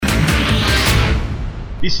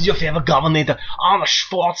This is your favorite governor, Arnold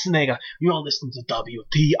Schwarzenegger. You're listening to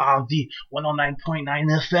WTRV 109.9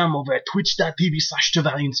 FM over at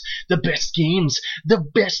twitch.tv/therealcmiller. The best games, the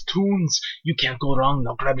best tunes. You can't go wrong.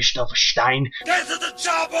 Now grab your stuff a Stein. Get to the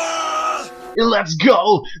chopper! Let's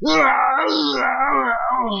go!